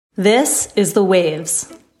This is The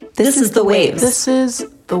Waves. This is The Waves. This is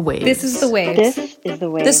The Waves. This is The Waves. This is The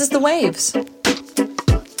Waves. This is The Waves.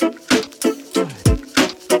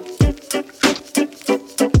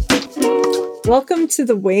 Welcome to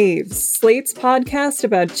The Waves, Slate's podcast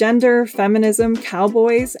about gender, feminism,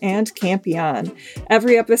 cowboys, and Campion.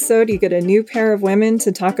 Every episode, you get a new pair of women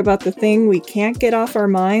to talk about the thing we can't get off our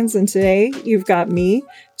minds, and today, you've got me,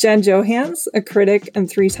 Jen Johans, a critic and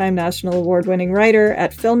three-time national award-winning writer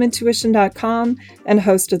at filmintuition.com and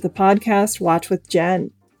host of the podcast Watch with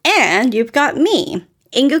Jen. And you've got me,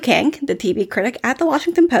 Inkoo Kang, the TV critic at The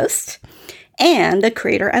Washington Post, and the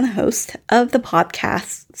creator and host of the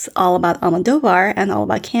podcasts All About Almodovar and All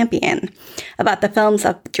About Campion, about the films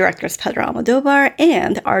of directors Pedro Almodovar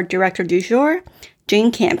and our director du jour,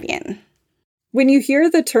 Jane Campion. When you hear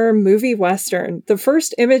the term movie western, the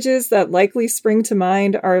first images that likely spring to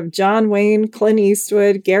mind are of John Wayne, Clint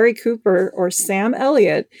Eastwood, Gary Cooper, or Sam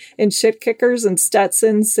Elliott in shit kickers and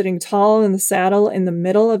Stetsons sitting tall in the saddle in the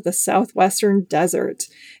middle of the southwestern desert.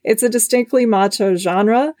 It's a distinctly macho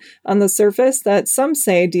genre on the surface that some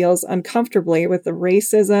say deals uncomfortably with the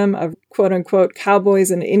racism of quote-unquote cowboys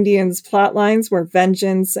and Indians plotlines where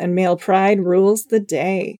vengeance and male pride rules the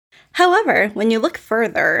day. However, when you look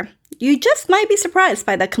further, you just might be surprised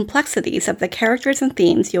by the complexities of the characters and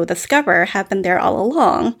themes you'll discover have been there all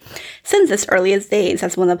along, since its earliest days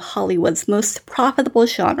as one of Hollywood's most profitable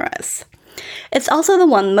genres. It's also the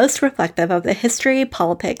one most reflective of the history,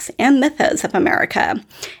 politics, and mythos of America,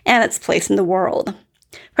 and its place in the world.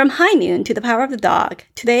 From High Noon to The Power of the Dog,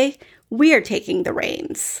 today, we're taking the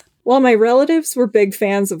reins. While my relatives were big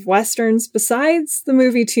fans of westerns, besides the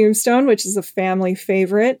movie Tombstone, which is a family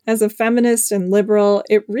favorite, as a feminist and liberal,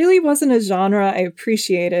 it really wasn't a genre I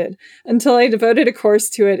appreciated until I devoted a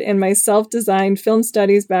course to it in my self-designed film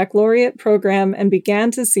studies baccalaureate program and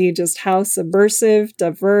began to see just how subversive,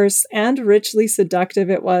 diverse, and richly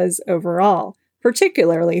seductive it was overall,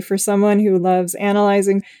 particularly for someone who loves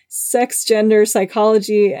analyzing sex, gender,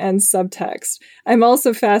 psychology, and subtext. I'm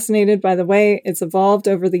also fascinated by the way it's evolved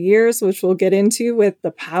over the years, which we'll get into with The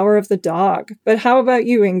Power of the Dog. But how about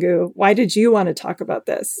you, Inkoo? Why did you want to talk about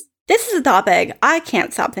this? This is a topic I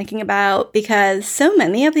can't stop thinking about because so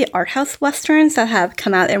many of the art house westerns that have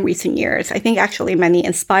come out in recent years, I think actually many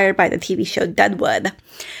inspired by the TV show Deadwood,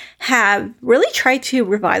 have really tried to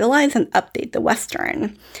revitalize and update the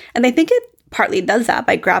western. And I think it partly does that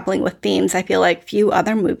by grappling with themes I feel like few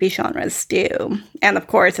other movie genres do. And of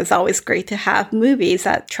course, it's always great to have movies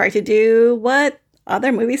that try to do what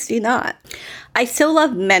other movies do not. I still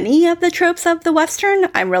love many of the tropes of the Western.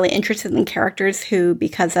 I'm really interested in characters who,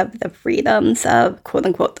 because of the freedoms of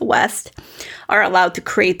quote-unquote the West, are allowed to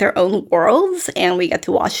create their own worlds, and we get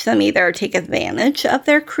to watch them either take advantage of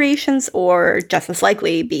their creations or, just as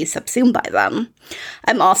likely, be subsumed by them.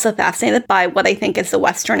 I'm also fascinated by what I think is the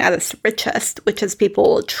Western at its richest, which is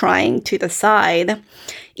people trying to decide,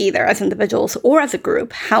 either as individuals or as a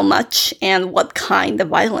group, how much and what kind of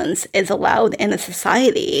violence is allowed in a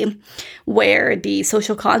society where the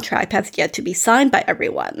social contract has yet to be signed by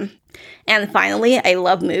everyone. And finally, I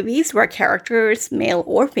love movies where characters, male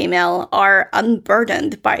or female, are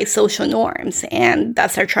unburdened by social norms and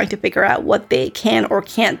thus are trying to figure out what they can or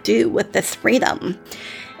can't do with this freedom.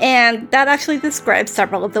 And that actually describes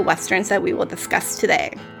several of the westerns that we will discuss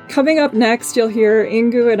today. Coming up next, you'll hear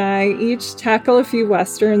Inkoo and I each tackle a few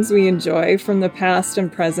westerns we enjoy from the past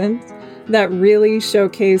and present that really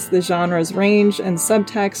showcase the genre's range and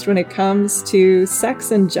subtext when it comes to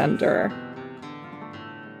sex and gender.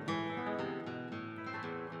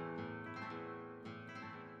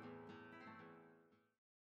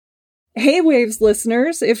 Hey Waves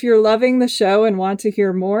listeners, if you're loving the show and want to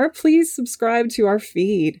hear more, please subscribe to our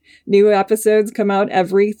feed. New episodes come out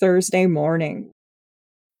every Thursday morning.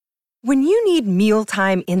 When you need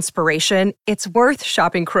mealtime inspiration, it's worth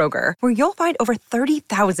shopping Kroger, where you'll find over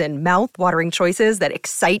 30,000 mouth-watering choices that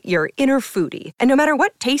excite your inner foodie. And no matter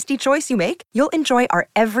what tasty choice you make, you'll enjoy our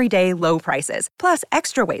everyday low prices, plus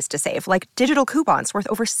extra ways to save, like digital coupons worth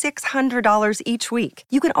over $600 each week.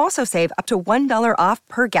 You can also save up to $1 off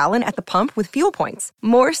per gallon at the pump with fuel points.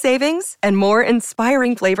 More savings and more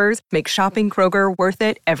inspiring flavors make shopping Kroger worth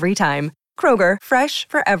it every time. Kroger, fresh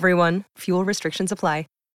for everyone. Fuel restrictions apply.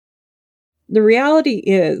 The reality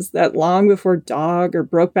is that long before Dog or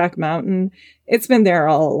Brokeback Mountain, It's been there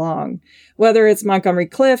all along. Whether it's Montgomery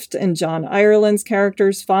Clift and John Ireland's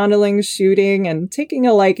characters fondling, shooting, and taking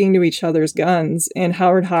a liking to each other's guns in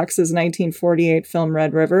Howard Hawks' 1948 film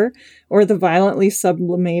Red River, or the violently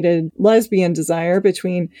sublimated lesbian desire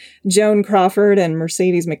between Joan Crawford and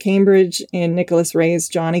Mercedes McCambridge in Nicholas Ray's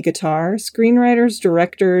Johnny Guitar, screenwriters,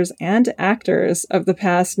 directors, and actors of the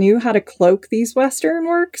past knew how to cloak these Western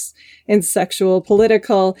works in sexual,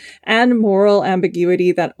 political, and moral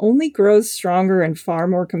ambiguity that only grows stronger and far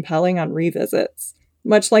more compelling on revisits.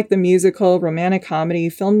 Much like the musical, romantic comedy,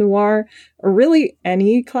 film noir, or really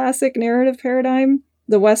any classic narrative paradigm,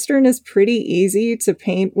 the Western is pretty easy to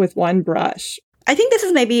paint with one brush. I think this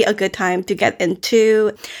is maybe a good time to get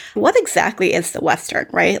into what exactly is the Western,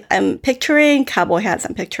 right? I'm picturing cowboy hats,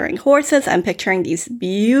 I'm picturing horses, I'm picturing these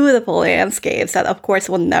beautiful landscapes that, of course,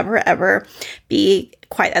 will never, ever be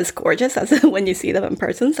quite as gorgeous as when you see them in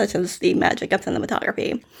person, such as the magic of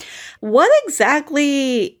cinematography. What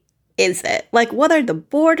exactly is it? Like, what are the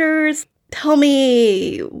borders? Tell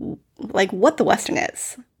me, like, what the Western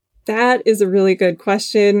is. That is a really good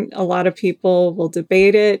question. A lot of people will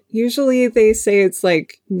debate it. Usually they say it's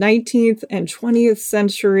like 19th and 20th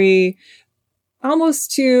century,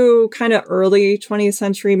 almost to kind of early 20th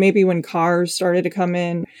century, maybe when cars started to come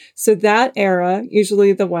in. So that era,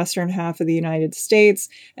 usually the western half of the United States,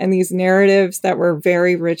 and these narratives that were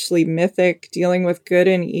very richly mythic, dealing with good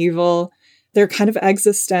and evil, they're kind of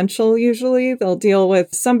existential usually. They'll deal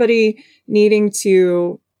with somebody needing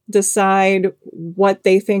to decide what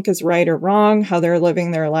they think is right or wrong, how they're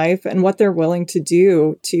living their life, and what they're willing to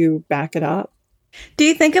do to back it up. Do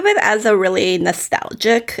you think of it as a really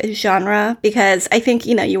nostalgic genre? Because I think,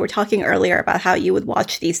 you were talking earlier about how you would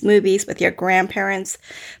watch these movies with your grandparents,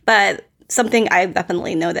 but something I've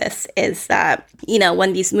definitely noticed is that,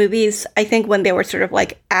 when these movies, I think when they were sort of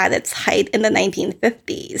like at its height in the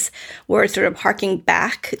 1950s, were sort of harking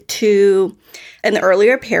back to an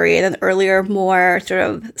earlier period, an earlier, more sort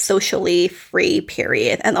of socially free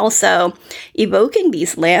period, and also evoking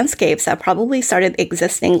these landscapes that probably started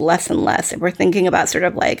existing less and less. If we're thinking about sort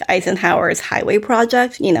of like Eisenhower's highway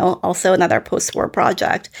project, also another post-war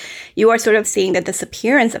project, you are sort of seeing the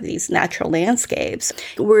disappearance of these natural landscapes.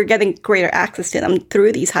 We're getting greater access to them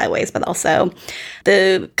through these highways, but also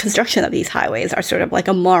the construction of these highways are sort of like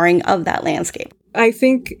a marring of that landscape. I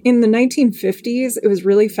think in the 1950s, it was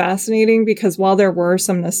really fascinating because while there were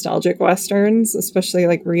some nostalgic Westerns, especially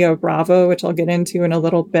like Rio Bravo, which I'll get into in a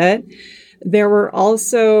little bit, there were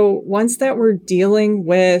also ones that were dealing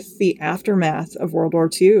with the aftermath of World War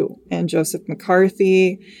II and Joseph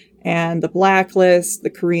McCarthy and the Blacklist, the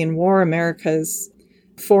Korean War, America's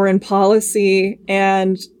foreign policy,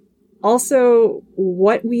 and also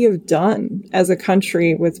what we have done as a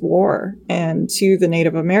country with war and to the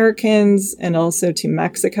Native Americans and also to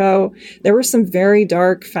Mexico. There were some very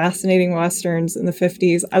dark, fascinating Westerns in the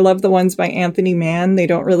 50s. I love the ones by Anthony Mann. They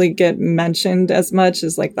don't really get mentioned as much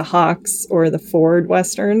as like the Hawks or the Ford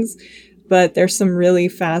Westerns, but there's some really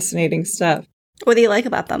fascinating stuff. What do you like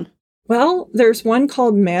about them? Well, there's one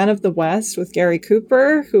called Man of the West with Gary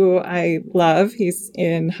Cooper, who I love. He's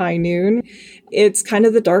in High Noon. It's kind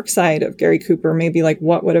of the dark side of Gary Cooper, maybe like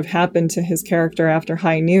what would have happened to his character after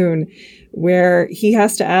High Noon, where he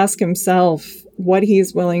has to ask himself what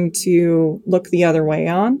he's willing to look the other way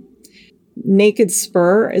on. Naked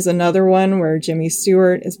Spur is another one where Jimmy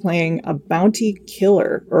Stewart is playing a bounty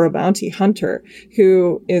killer or a bounty hunter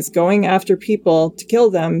who is going after people to kill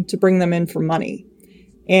them to bring them in for money.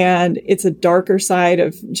 And it's a darker side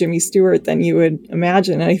of Jimmy Stewart than you would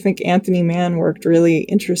imagine. And I think Anthony Mann worked really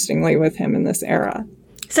interestingly with him in this era.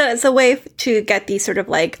 So it's a way to get these sort of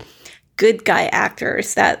like good guy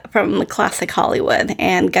actors that from classic Hollywood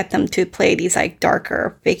and get them to play these like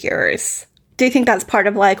darker figures. Do you think that's part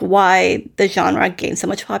of like why the genre gained so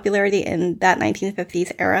much popularity in that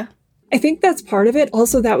 1950s era? I think that's part of it.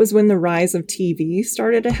 Also, that was when the rise of TV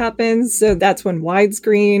started to happen. So that's when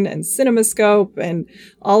widescreen and CinemaScope and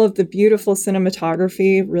all of the beautiful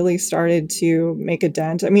cinematography really started to make a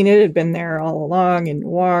dent. I mean, it had been there all along in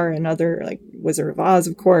noir and other, like Wizard of Oz,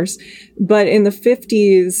 of course. But in the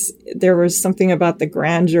 50s, there was something about the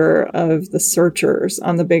grandeur of the Searchers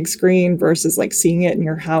on the big screen versus like seeing it in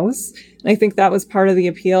your house. And I think that was part of the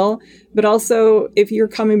appeal. But also, if you're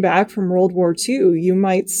coming back from World War II, you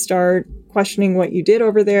might start questioning what you did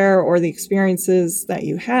over there or the experiences that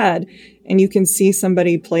you had. And you can see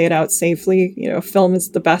somebody play it out safely. Film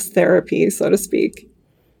is the best therapy, so to speak.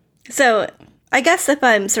 So I guess if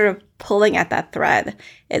I'm sort of pulling at that thread,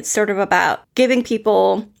 it's sort of about giving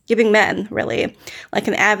men, really, like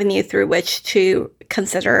an avenue through which to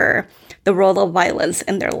consider the role of violence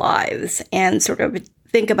in their lives and sort of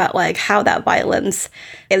think about like how that violence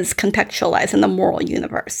is contextualized in the moral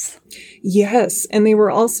universe. Yes, and they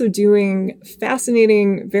were also doing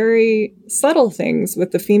fascinating, very subtle things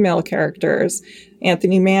with the female characters.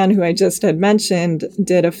 Anthony Mann, who I just had mentioned,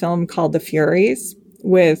 did a film called The Furies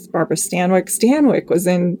with Barbara Stanwyck. Stanwyck was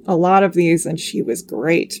in a lot of these, and she was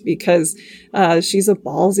great because she's a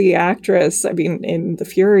ballsy actress. I mean, in The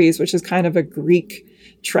Furies, which is kind of a Greek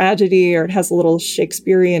tragedy, or it has a little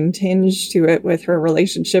Shakespearean tinge to it with her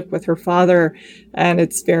relationship with her father. And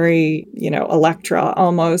it's very, Electra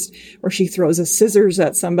almost, where she throws a scissors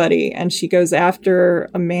at somebody and she goes after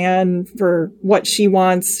a man for what she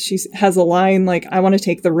wants. She has a line like, I want to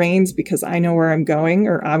take the reins because I know where I'm going,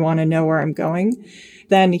 or I want to know where I'm going.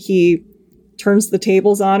 Then he turns the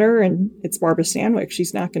tables on her, and it's Barbara Stanwyck.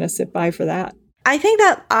 She's not going to sit by for that. I think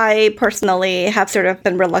that I personally have sort of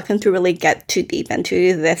been reluctant to really get too deep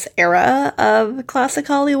into this era of classic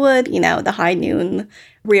Hollywood, the High Noon,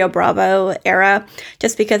 Rio Bravo era,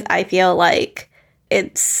 just because I feel like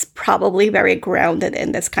it's probably very grounded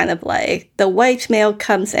in this kind of like the white male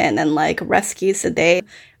comes in and like rescues the day.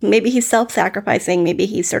 Maybe he's self-sacrificing. Maybe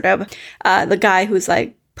he's sort of the guy who's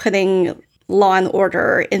like putting law and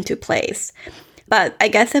order into place. But I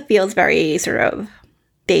guess it feels very sort of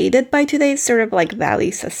dated by today's sort of like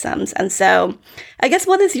value systems. And so I guess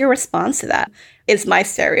what is your response to that? Is my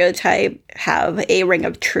stereotype have a ring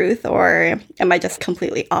of truth, or am I just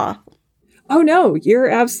completely off? Oh, no, you're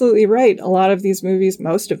absolutely right. A lot of these movies,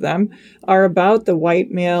 most of them, are about the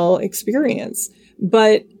white male experience.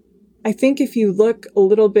 But I think if you look a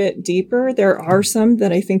little bit deeper, there are some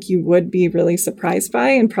that I think you would be really surprised by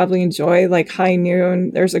and probably enjoy, like High Noon.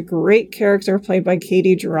 There's a great character played by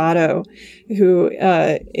Katie Jurado, who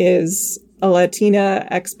is a Latina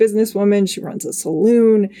ex-businesswoman. She runs a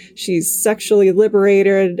saloon. She's sexually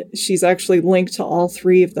liberated. She's actually linked to all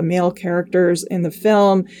three of the male characters in the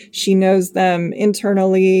film. She knows them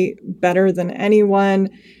internally better than anyone.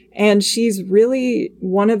 And she's really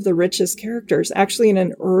one of the richest characters. Actually, in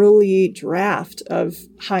an early draft of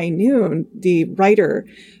High Noon, the writer,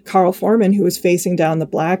 Carl Foreman, who was facing down the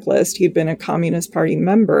blacklist, he'd been a Communist Party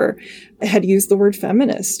member, had used the word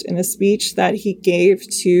feminist in a speech that he gave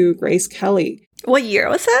to Grace Kelly. What year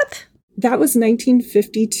was that? That was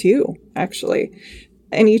 1952, actually.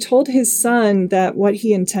 And he told his son that what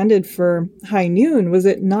he intended for High Noon was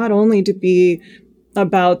it not only to be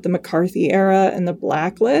about the McCarthy era and the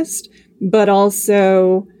blacklist, but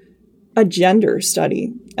also a gender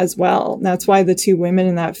study as well. And that's why the two women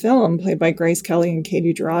in that film, played by Grace Kelly and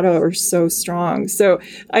Katie Jurado, are so strong. So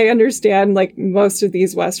I understand, like, most of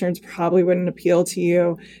these Westerns probably wouldn't appeal to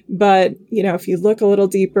you. But, if you look a little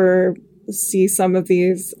deeper, see some of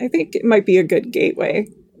these, I think it might be a good gateway.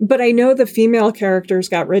 But I know the female characters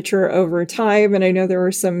got richer over time, and I know there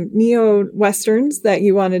were some neo-Westerns that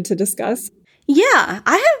you wanted to discuss. Yeah,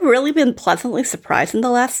 I have really been pleasantly surprised in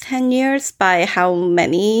the last 10 years by how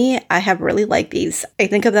many I have really liked these. I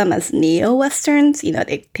think of them as neo-Westerns.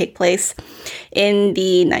 They take place in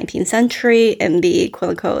the 19th century, in the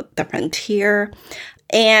quote-unquote the frontier.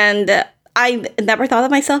 And I never thought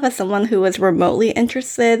of myself as someone who was remotely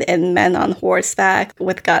interested in men on horseback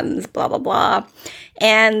with guns, blah, blah, blah.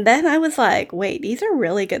 And then I was like, wait, these are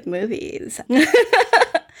really good movies.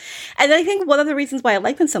 And I think one of the reasons why I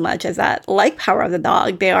like them so much is that, like Power of the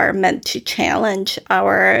Dog, they are meant to challenge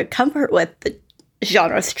our comfort with the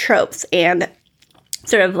genre's tropes and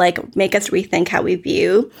sort of like make us rethink how we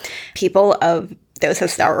view people of those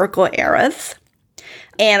historical eras.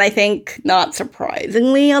 And I think, not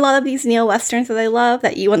surprisingly, a lot of these neo-Westerns that I love,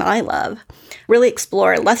 that you and I love, really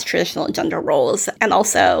explore less traditional gender roles. And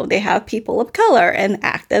also, they have people of color in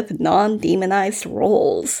active, non-demonized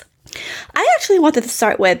roles. I actually wanted to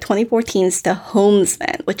start with 2014's The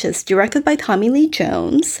Homesman, which is directed by Tommy Lee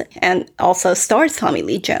Jones and also stars Tommy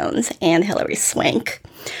Lee Jones and Hilary Swank.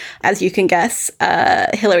 As you can guess,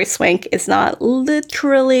 Hilary Swank is not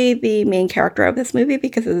literally the main character of this movie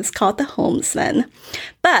because it is called The Homesman.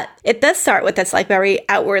 But it does start with this like very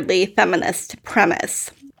outwardly feminist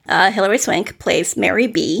premise. Hilary Swank plays Mary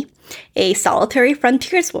B., a solitary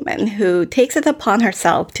frontierswoman who takes it upon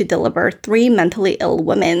herself to deliver 3 mentally ill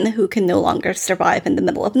women who can no longer survive in the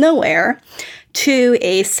middle of nowhere to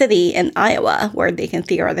a city in Iowa where they can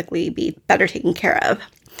theoretically be better taken care of.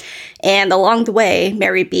 And along the way,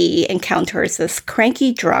 Mary B. encounters this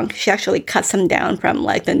cranky drunk. She actually cuts him down from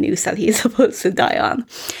like the noose that he's supposed to die on,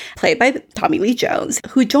 played by Tommy Lee Jones,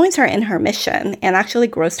 who joins her in her mission and actually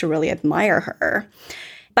grows to really admire her.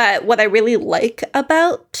 But what I really like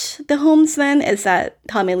about The Homesman is that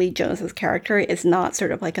Tommy Lee Jones's character is not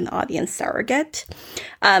sort of like an audience surrogate.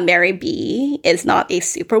 Mary B is not a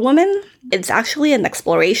superwoman. It's actually an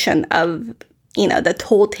exploration of, the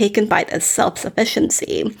toll taken by the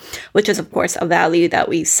self-sufficiency, which is, of course, a value that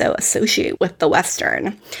we so associate with the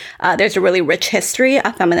Western. There's a really rich history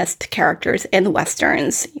of feminist characters in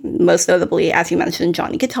Westerns, most notably, as you mentioned,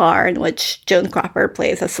 Johnny Guitar, in which Joan Crawford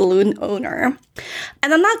plays a saloon owner.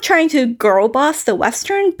 And I'm not trying to girl boss the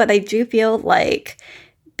Western, but I do feel like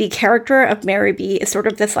the character of Mary B is sort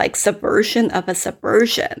of this like subversion of a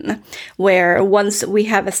subversion, where once we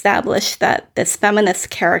have established that this feminist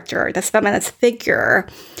character, this feminist figure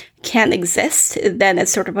can exist, then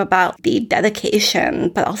it's sort of about the dedication,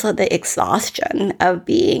 but also the exhaustion of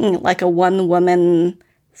being like a one-woman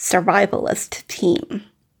survivalist team.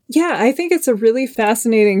 Yeah, I think it's a really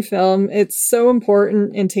fascinating film. It's so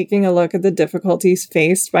important in taking a look at the difficulties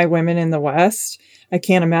faced by women in the West. I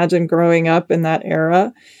can't imagine growing up in that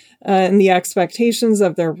era and the expectations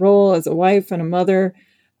of their role as a wife and a mother.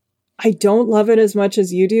 I don't love it as much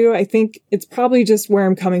as you do. I think it's probably just where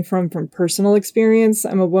I'm coming from personal experience.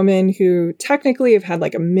 I'm a woman who technically have had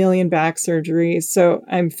like 1 million back surgeries, so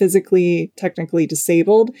I'm physically, technically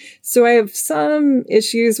disabled. So I have some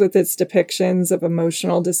issues with its depictions of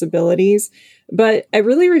emotional disabilities, but I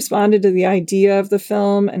really responded to the idea of the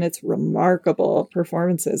film and its remarkable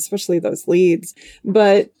performances, especially those leads.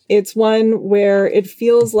 But it's one where it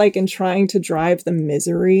feels like in trying to drive the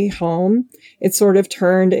misery home, it sort of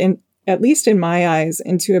turned in, at least in my eyes,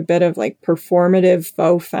 into a bit of like performative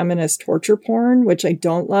faux feminist torture porn, which I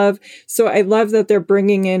don't love. So I love that they're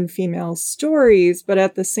bringing in female stories, but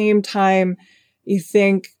at the same time, you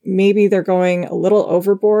think maybe they're going a little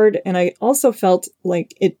overboard. And I also felt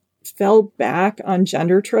like it fell back on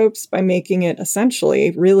gender tropes by making it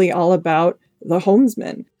essentially really all about the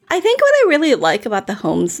homesman. I think what I really like about The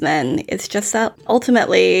Homesman is just that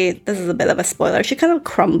ultimately, this is a bit of a spoiler, she kind of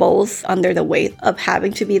crumbles under the weight of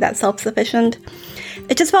having to be that self-sufficient.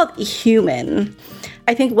 It just felt human.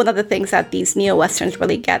 I think one of the things that these neo-Westerns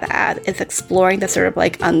really get at is exploring the sort of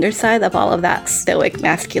like underside of all of that stoic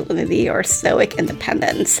masculinity or stoic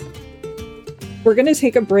independence. We're going to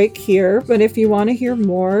take a break here, but if you want to hear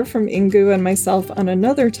more from Inkoo and myself on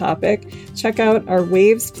another topic, check out our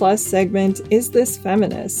Waves Plus segment, Is This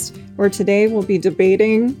Feminist?, where today we'll be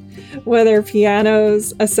debating whether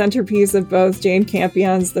pianos, a centerpiece of both Jane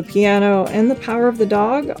Campion's The Piano and The Power of the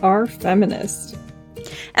Dog, are feminist.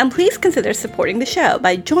 And please consider supporting the show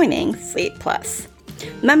by joining Slate Plus.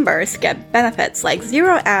 Members get benefits like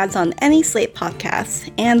 0 ads on any Slate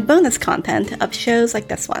podcasts and bonus content of shows like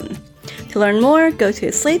this one. To learn more, go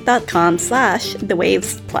to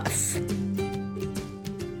slate.com/thewavesplus.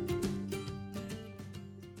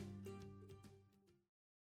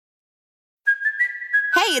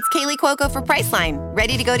 Hey, it's Kaylee Cuoco for Priceline.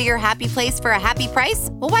 Ready to go to your happy place for a happy price?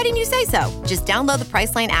 Well, why didn't you say so? Just download the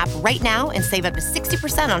Priceline app right now and save up to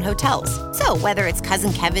 60% on hotels. So whether it's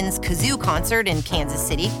Cousin Kevin's Kazoo Concert in Kansas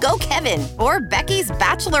City, go Kevin, or Becky's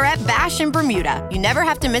Bachelorette Bash in Bermuda, you never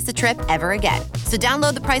have to miss a trip ever again. So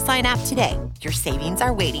download the Priceline app today. Your savings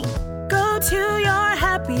are waiting. Go to your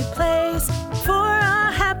happy place for a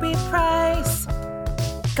happy price.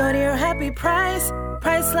 Go to your happy price,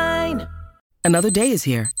 Priceline. Another day is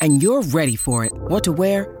here, and you're ready for it. What to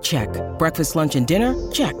wear? Check. Breakfast, lunch, and dinner?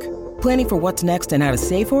 Check. Planning for what's next and how to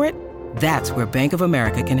save for it? That's where Bank of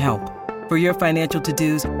America can help. For your financial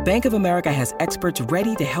to-dos, Bank of America has experts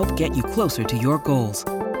ready to help get you closer to your goals.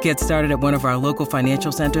 Get started at one of our local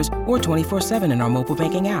financial centers or 24/7 in our mobile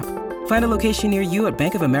banking app. Find a location near you at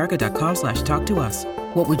bankofamerica.com/talktous.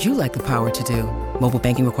 What would you like the power to do? Mobile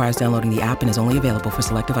banking requires downloading the app and is only available for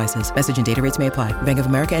select devices. Message and data rates may apply. Bank of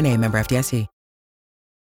America NA, member FDIC.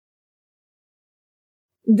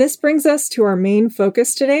 This brings us to our main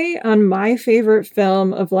focus today on my favorite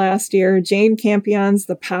film of last year, Jane Campion's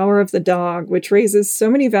The Power of the Dog, which raises so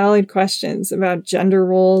many valid questions about gender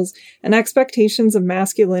roles and expectations of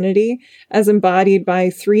masculinity as embodied by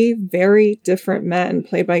 3 very different men,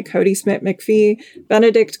 played by Cody Smith-McPhee,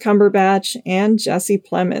 Benedict Cumberbatch, and Jesse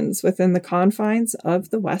Plemons within the confines of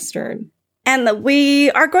the Western. And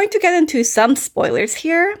we are going to get into some spoilers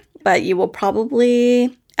here, but you will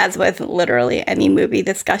probably, as with literally any movie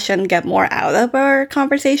discussion, get more out of our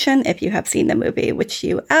conversation if you have seen the movie, which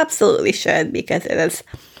you absolutely should because it is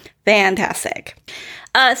fantastic.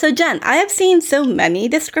 So Jen, I have seen so many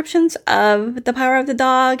descriptions of The Power of the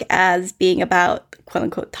Dog as being about,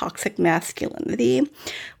 quote-unquote toxic masculinity,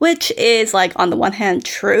 which is like on the one hand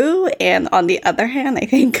true, and on the other hand, I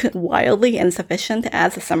think wildly insufficient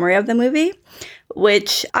as a summary of the movie,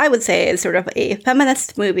 which I would say is sort of a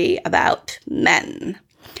feminist movie about men.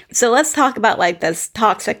 So let's talk about like this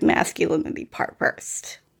toxic masculinity part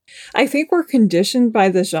first. I think we're conditioned by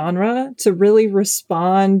the genre to really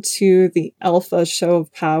respond to the alpha show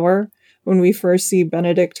of power. When we first see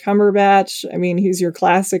Benedict Cumberbatch, I mean, he's your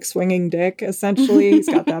classic swinging dick, essentially. He's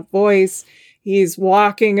got that voice. He's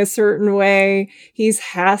walking a certain way. He's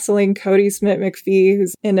hassling Cody Smith-McPhee,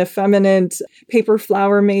 who's an effeminate paper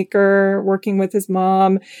flower maker working with his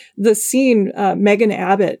mom. The scene, Megan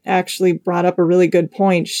Abbott actually brought up a really good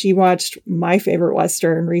point. She watched my favorite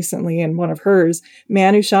Western recently, and one of hers,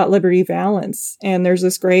 Man Who Shot Liberty Valance. And there's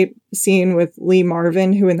this great scene with Lee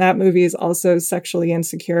Marvin, who in that movie is also sexually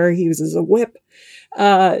insecure. He uses a whip.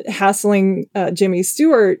 Hassling Jimmy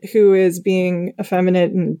Stewart, who is being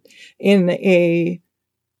effeminate in a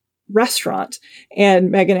restaurant. And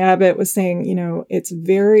Megan Abbott was saying, you know, it's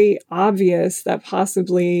very obvious that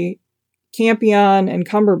possibly Campion and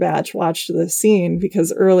Cumberbatch watched the scene,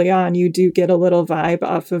 because early on you do get a little vibe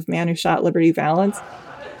off of Man Who Shot Liberty Valance.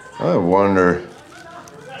 I wonder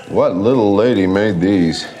what little lady made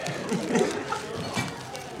these.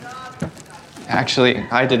 Actually,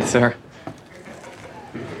 I did, sir.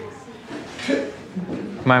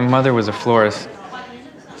 My mother was a florist,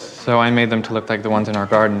 so I made them to look like the ones in our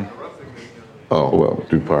garden. Oh, well,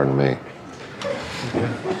 do pardon me.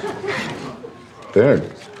 They're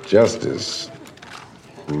just as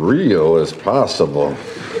real as possible.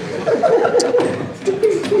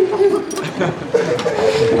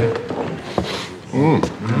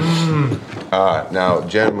 Now,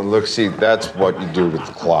 gentlemen, look, see, that's what you do with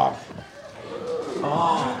the cloth.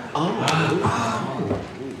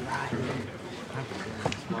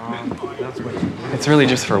 It's really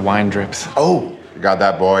just for wine drips. Oh, you got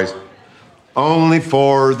that, boys? Only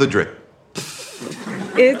for the drip.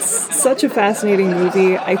 It's such a fascinating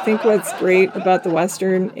movie. I think what's great about the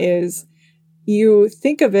Western is you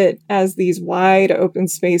think of it as these wide open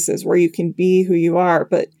spaces where you can be who you are,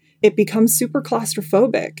 but it becomes super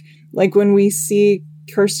claustrophobic. Like when we see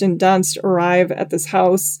Kirsten Dunst arrive at this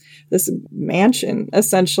house, this mansion,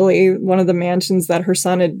 essentially one of the mansions that her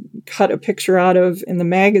son had cut a picture out of in the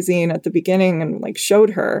magazine at the beginning and like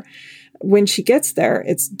showed her. When she gets there,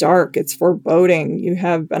 it's dark, it's foreboding. You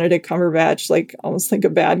have Benedict Cumberbatch, like almost like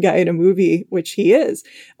a bad guy in a movie, which he is,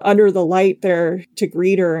 under the light there to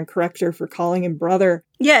greet her and correct her for calling him brother.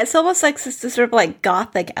 Yeah, it's almost like this sort of like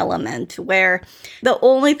gothic element where the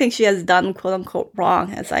only thing she has done, quote unquote,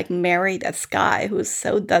 wrong is like marry this guy who's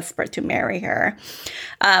so desperate to marry her.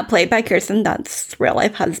 Played by Kirsten Dunst's real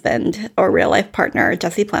life husband or real life partner,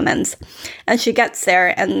 Jesse Plemons. And she gets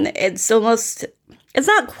there and it's almost... It's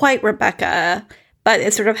not quite Rebecca, but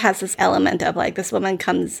it sort of has this element of like this woman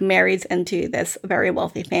marries into this very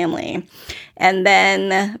wealthy family. And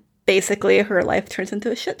then basically her life turns into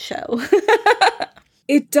a shit show.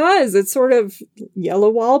 It does. It's sort of yellow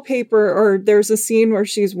wallpaper, or there's a scene where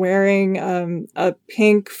she's wearing a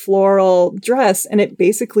pink floral dress and it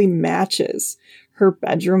basically matches her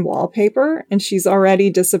bedroom wallpaper and she's already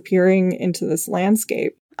disappearing into this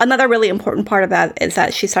landscape. Another really important part of that is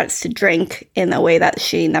that she starts to drink in a way that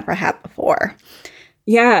she never had before.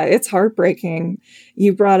 Yeah, it's heartbreaking.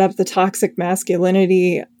 You brought up the toxic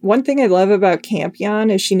masculinity. One thing I love about Campion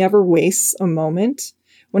is she never wastes a moment.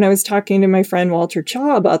 When I was talking to my friend Walter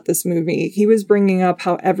Chaw about this movie, he was bringing up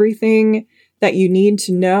how everything that you need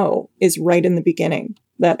to know is right in the beginning.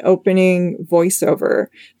 That opening voiceover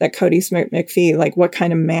that Cody Smith-McPhee, like, what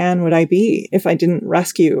kind of man would I be if I didn't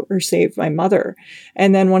rescue or save my mother?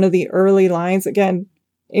 And then one of the early lines, again,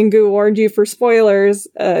 Ingu warned you for spoilers,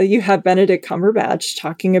 you have Benedict Cumberbatch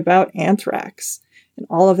talking about anthrax. And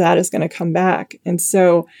all of that is going to come back. And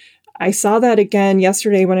so I saw that again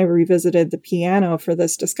yesterday when I revisited the piano for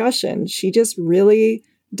this discussion. She just really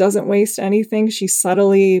doesn't waste anything. She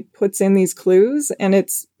subtly puts in these clues, and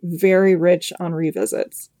it's very rich on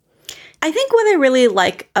revisits. I think what I really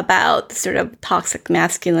like about the sort of toxic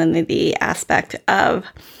masculinity aspect of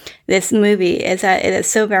this movie is that it is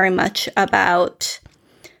so very much about,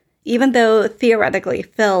 even though theoretically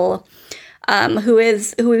Phil, who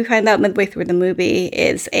we find out midway through the movie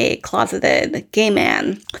is a closeted gay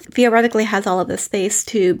man, theoretically has all of the space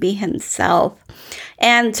to be himself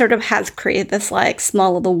and sort of has created this like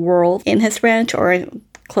small little world in his ranch or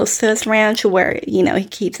close to his ranch where, you know, he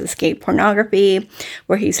keeps his gay pornography,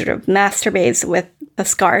 where he sort of masturbates with a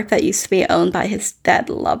scarf that used to be owned by his dead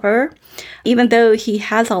lover. Even though he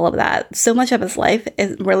has all of that, so much of his life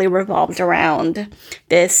is really revolved around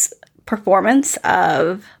this performance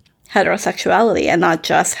of heterosexuality, and not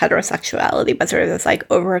just heterosexuality, but sort of this like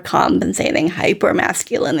overcompensating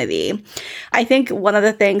hypermasculinity. I think one of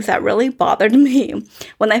the things that really bothered me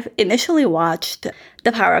when I initially watched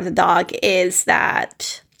The Power of the Dog is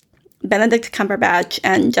that Benedict Cumberbatch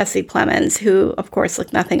and Jesse Plemons, who of course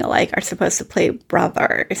look nothing alike, are supposed to play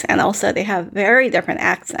brothers, and also they have very different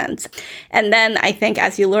accents. And then I think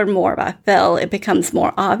as you learn more about Phil, it becomes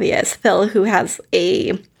more obvious. Phil, who has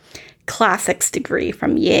a classics degree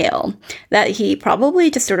from Yale, that he probably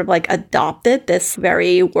just sort of like adopted this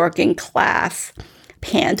very working class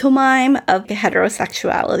pantomime of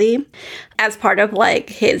heterosexuality as part of like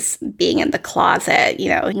his being in the closet. You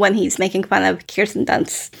know, when he's making fun of Kirsten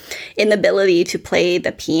Dunst's inability to play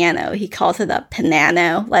the piano, he calls it a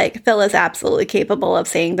piano. Like, Phil is absolutely capable of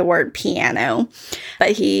saying the word piano,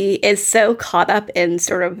 but he is so caught up in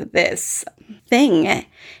sort of this thing.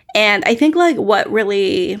 And I think like what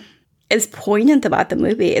really is poignant about the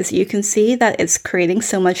movie is you can see that it's creating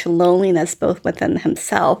so much loneliness both within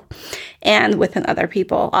himself and within other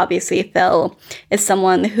people. Obviously, Phil is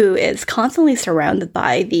someone who is constantly surrounded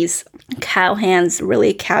by these cowhands,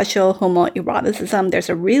 really casual homoeroticism. There's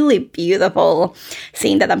a really beautiful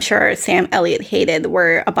scene that I'm sure Sam Elliott hated,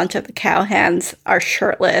 where a bunch of the cowhands are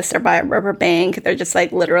shirtless or by a riverbank. They're just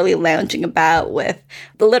like literally lounging about with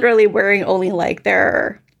literally wearing only like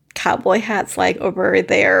their cowboy hats like over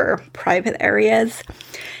their private areas.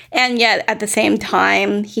 And yet at the same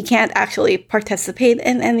time, he can't actually participate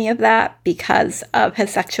in any of that because of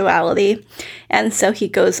his sexuality. And so he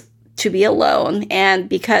goes to be alone. And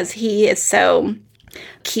because he is so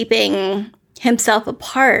keeping himself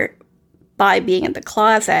apart by being in the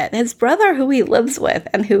closet, his brother, who he lives with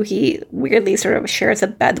and who he weirdly sort of shares a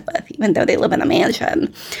bed with, even though they live in a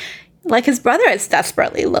mansion, like, his brother is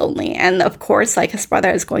desperately lonely. And of course, like, his brother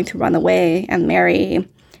is going to run away and marry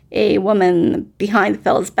a woman behind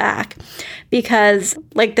Phil's back because,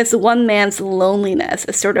 like, this one man's loneliness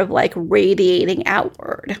is sort of like radiating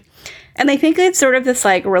outward. And I think it's sort of this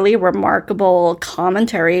like really remarkable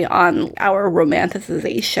commentary on our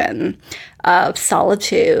romanticization of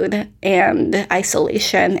solitude and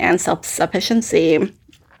isolation and self-sufficiency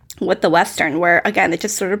with the Western, where, again, it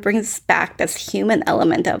just sort of brings back this human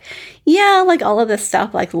element of, yeah, like, all of this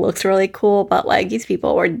stuff, like, looks really cool, but, like, these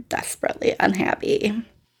people were desperately unhappy.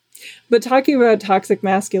 But talking about toxic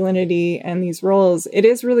masculinity and these roles, it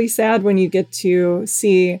is really sad when you get to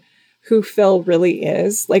see who Phil really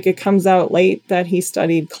is. Like, it comes out late that he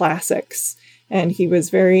studied classics, and he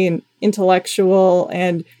was very intellectual,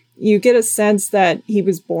 and you get a sense that he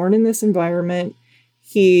was born in this environment.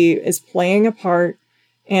 He is playing a part.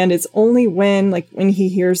 And it's only when he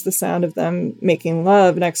hears the sound of them making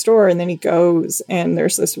love next door, and then he goes and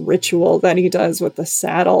there's this ritual that he does with the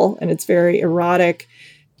saddle, and it's very erotic.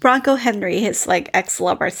 Bronco Henry, his like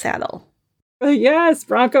ex-lover's saddle. Yes,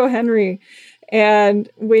 Bronco Henry. And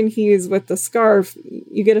when he's with the scarf,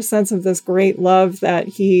 you get a sense of this great love that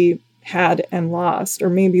he had and lost, or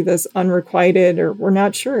maybe this unrequited, or we're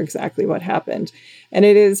not sure exactly what happened. And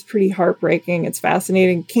it is pretty heartbreaking. It's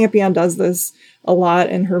fascinating. Campion does this a lot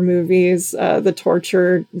in her movies, the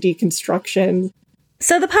torture, deconstruction.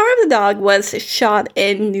 So The Power of the Dog was shot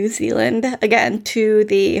in New Zealand, again, to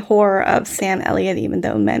the horror of Sam Elliott, even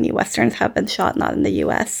though many Westerns have been shot not in the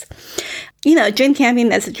US. You know, Jane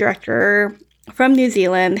Campion, as a director from New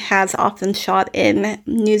Zealand, has often shot in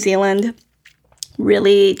New Zealand,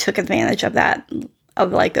 really took advantage of that,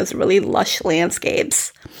 of like those really lush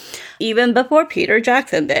landscapes, even before Peter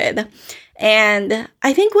Jackson did. And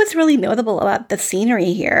I think what's really notable about the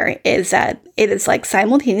scenery here is that it is like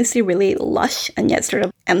simultaneously really lush and yet sort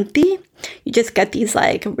of empty. You just get these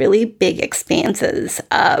like really big expanses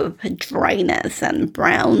of dryness and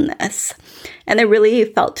brownness. And it really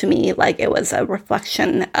felt to me like it was a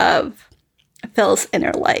reflection of Phil's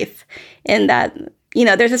inner life, in that, you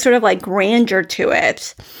know, there's a sort of like grandeur to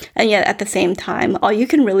it. And yet at the same time, all you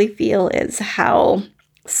can really feel is how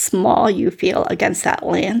small you feel against that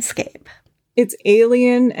landscape. It's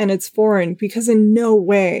alien and it's foreign, because in no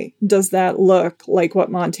way does that look like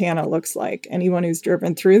what Montana looks like. Anyone who's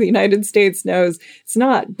driven through the United States knows it's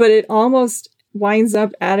not. But it almost winds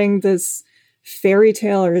up adding this fairy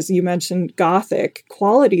tale, or as you mentioned, gothic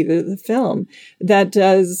quality to the film that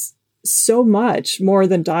does so much more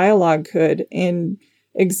than dialogue could in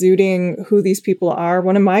exuding who these people are.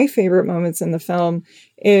 One of my favorite moments in the film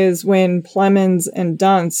is when Plemons and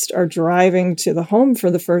Dunst are driving to the home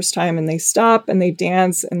for the first time, and they stop and they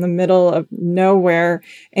dance in the middle of nowhere.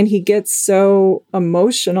 And he gets so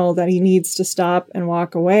emotional that he needs to stop and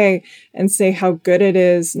walk away and say how good it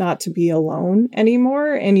is not to be alone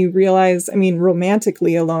anymore. And you realize, I mean,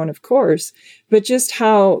 romantically alone, of course, but just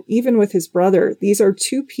how, even with his brother, these are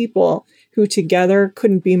two people who together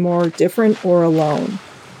couldn't be more different or alone.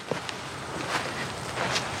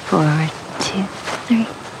 Forward, 2, 3.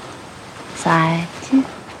 Side, 2.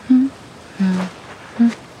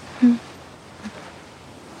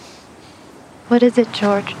 What is it,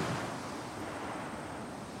 George?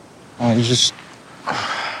 I just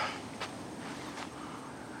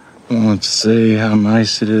wanted to say how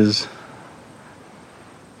nice it is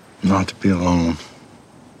not to be alone.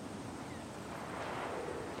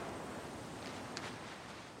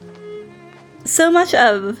 So much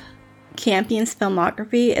of Campion's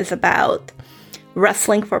filmography is about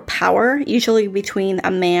wrestling for power, usually between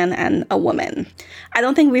a man and a woman. I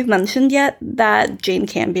don't think we've mentioned yet that Jane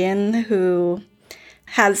Campion, who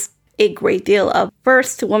has a great deal of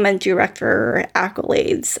first woman director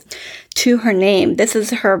accolades to her name. This is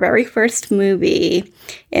her very first movie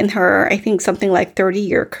in her, I think, something like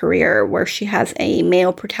 30-year career where she has a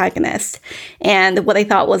male protagonist. And what I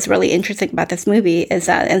thought was really interesting about this movie is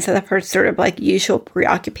that instead of her sort of like usual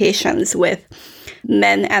preoccupations with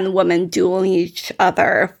men and women dueling each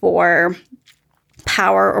other for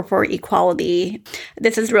power or for equality,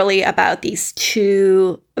 this is really about these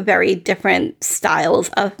two very different styles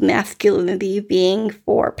of masculinity being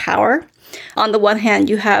for power. On the one hand,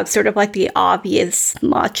 you have sort of like the obvious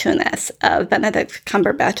macho-ness of Benedict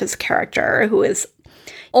Cumberbatch's character, who is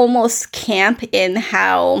almost camp in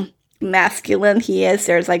how masculine he is.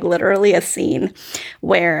 There's like literally a scene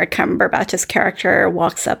where Cumberbatch's character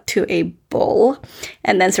walks up to a bull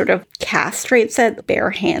and then sort of castrates it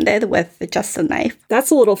barehanded with just a knife. That's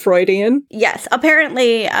a little Freudian. Yes,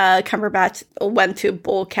 apparently Cumberbatch went to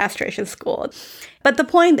bull castration school. But the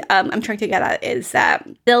point I'm trying to get at is that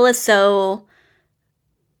Bill is so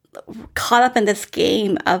caught up in this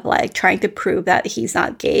game of like trying to prove that he's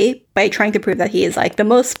not gay by trying to prove that he is like the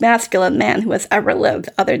most masculine man who has ever lived,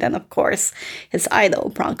 other than, of course, his idol,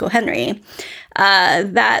 Bronco Henry,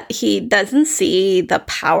 that he doesn't see the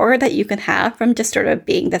power that you can have from just sort of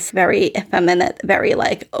being this very effeminate, very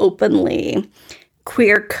like openly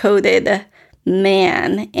queer-coded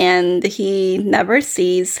man, and he never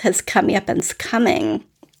sees his comeuppance coming.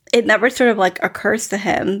 It never sort of like occurs to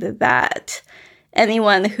him that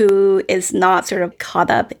anyone who is not sort of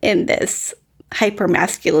caught up in this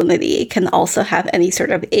hypermasculinity can also have any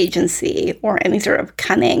sort of agency or any sort of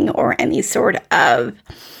cunning or any sort of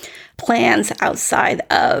plans outside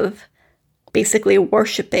of basically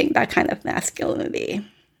worshiping that kind of masculinity.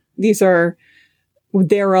 These are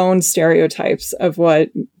their own stereotypes of what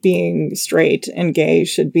being straight and gay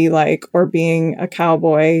should be like, or being a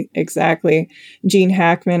cowboy. Exactly. Gene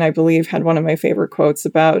Hackman, I believe, had one of my favorite quotes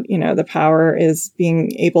about, you know, the power is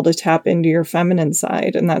being able to tap into your feminine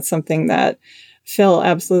side. And that's something that Phil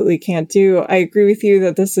absolutely can't do. I agree with you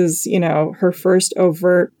that this is, you know, her first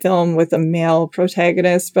overt film with a male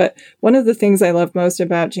protagonist. But one of the things I love most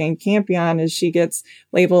about Jane Campion is she gets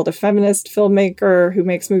labeled a feminist filmmaker who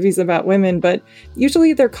makes movies about women, but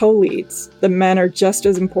usually they're co-leads. The men are just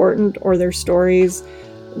as important, or their stories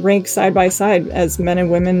rank side by side as men and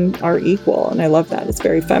women are equal. And I love that. It's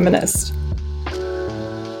very feminist.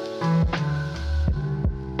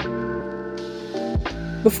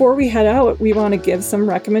 Before we head out, we want to give some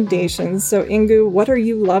recommendations. So, Ingu, what are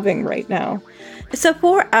you loving right now? So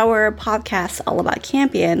for our podcast All About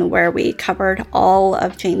Campion, where we covered all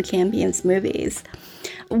of Jane Campion's movies,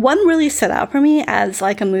 one really stood out for me as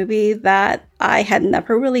like a movie that I had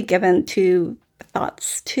never really given two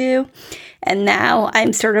thoughts to. And now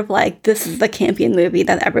I'm sort of like, this is the Campion movie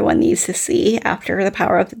that everyone needs to see after The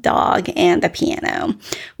Power of the Dog and The Piano,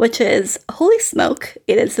 which is, holy smoke,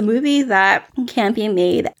 it is the movie that Campion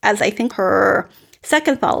made as I think her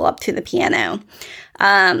second follow-up to The Piano.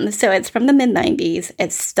 So it's from the mid-90s.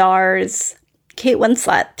 It stars Kate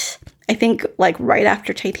Winslet, I think like right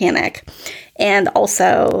after Titanic, and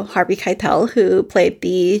also Harvey Keitel, who played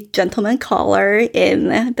the gentleman caller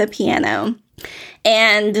in The Piano.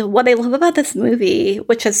 And what I love about this movie,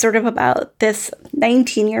 which is sort of about this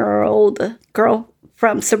 19-year-old girl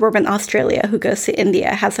from suburban Australia who goes to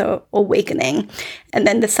India, has an awakening, and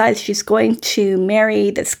then decides she's going to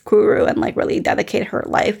marry this guru and like really dedicate her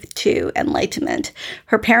life to enlightenment.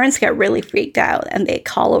 Her parents get really freaked out and they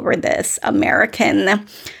call over this American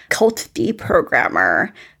cult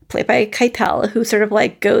deprogrammer played by Keitel, who sort of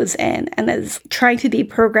like goes in and is trying to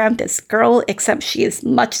deprogram this girl, except she is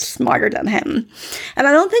much smarter than him. And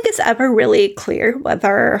I don't think it's ever really clear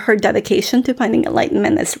whether her dedication to finding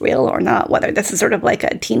enlightenment is real or not, whether this is sort of like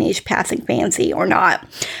a teenage passing fancy or not.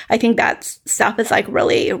 I think that stuff is like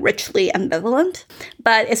really richly ambivalent,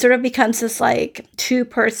 but it sort of becomes this like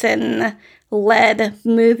two-person led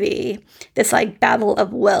movie, this like battle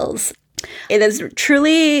of wills. It is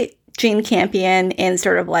truly Jane Campion in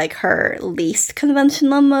sort of like her least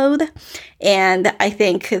conventional mode. And I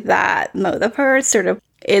think that mode of hers sort of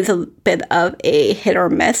is a bit of a hit or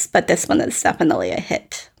miss, but this one is definitely a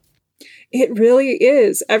hit. It really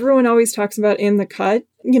is. Everyone always talks about In the Cut.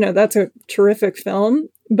 You know, that's a terrific film,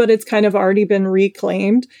 but it's kind of already been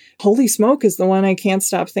reclaimed. Holy Smoke is the one I can't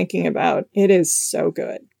stop thinking about. It is so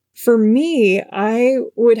good. For me, I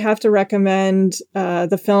would have to recommend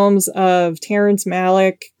the films of Terrence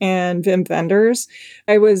Malick and Wim Wenders.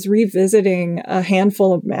 I was revisiting a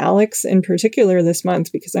handful of Malicks in particular this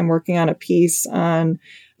month because I'm working on a piece on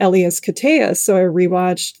Elias Koteas. So I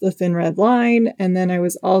rewatched The Thin Red Line, and then I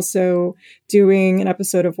was also doing an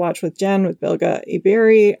episode of Watch with Jen with Bilge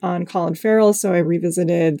Ebiri on Colin Farrell. So I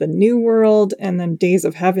revisited The New World and then Days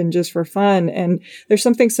of Heaven just for fun. And there's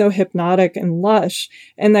something so hypnotic and lush,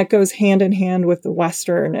 and that goes hand in hand with the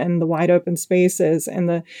Western and the wide open spaces and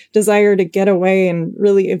the desire to get away and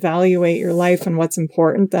really evaluate your life and what's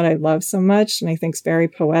important that I love so much. And I think it's very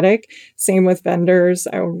poetic. Same with Wenders.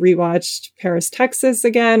 I rewatched Paris, Texas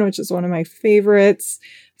again, which is one of my favorites.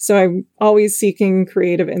 So I'm always seeking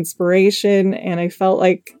creative inspiration, and I felt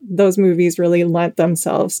like those movies really lent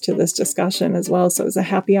themselves to this discussion as well. So it was a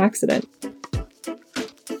happy accident.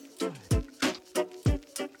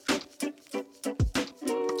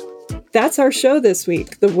 That's our show this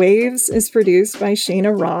week. The Waves is produced by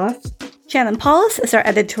Shayna Roth. Shannon Paulus is our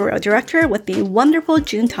editorial director, with the wonderful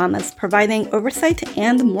June Thomas providing oversight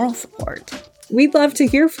and moral support. We'd love to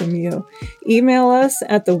hear from you. Email us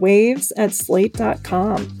at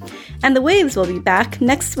thewaves@slate.com. And The Waves will be back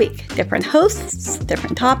next week. Different hosts,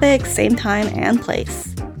 different topics, same time and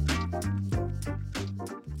place.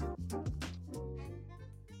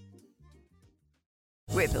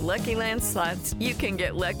 With the Lucky Land Slots, you can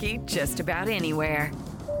get lucky just about anywhere.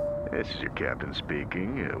 This is your captain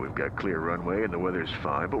speaking. We've got clear runway and the weather's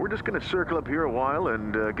fine, but we're just going to circle up here a while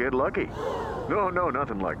and get lucky. No,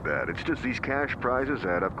 nothing like that. It's just these cash prizes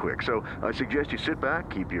add up quick. So I suggest you sit back,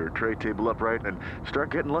 keep your tray table upright, and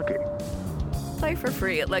start getting lucky. Play for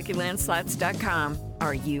free at LuckyLandSlots.com.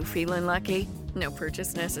 Are you feeling lucky? No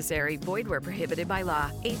purchase necessary. Void where prohibited by law.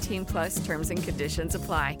 18+ terms and conditions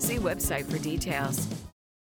apply. See website for details.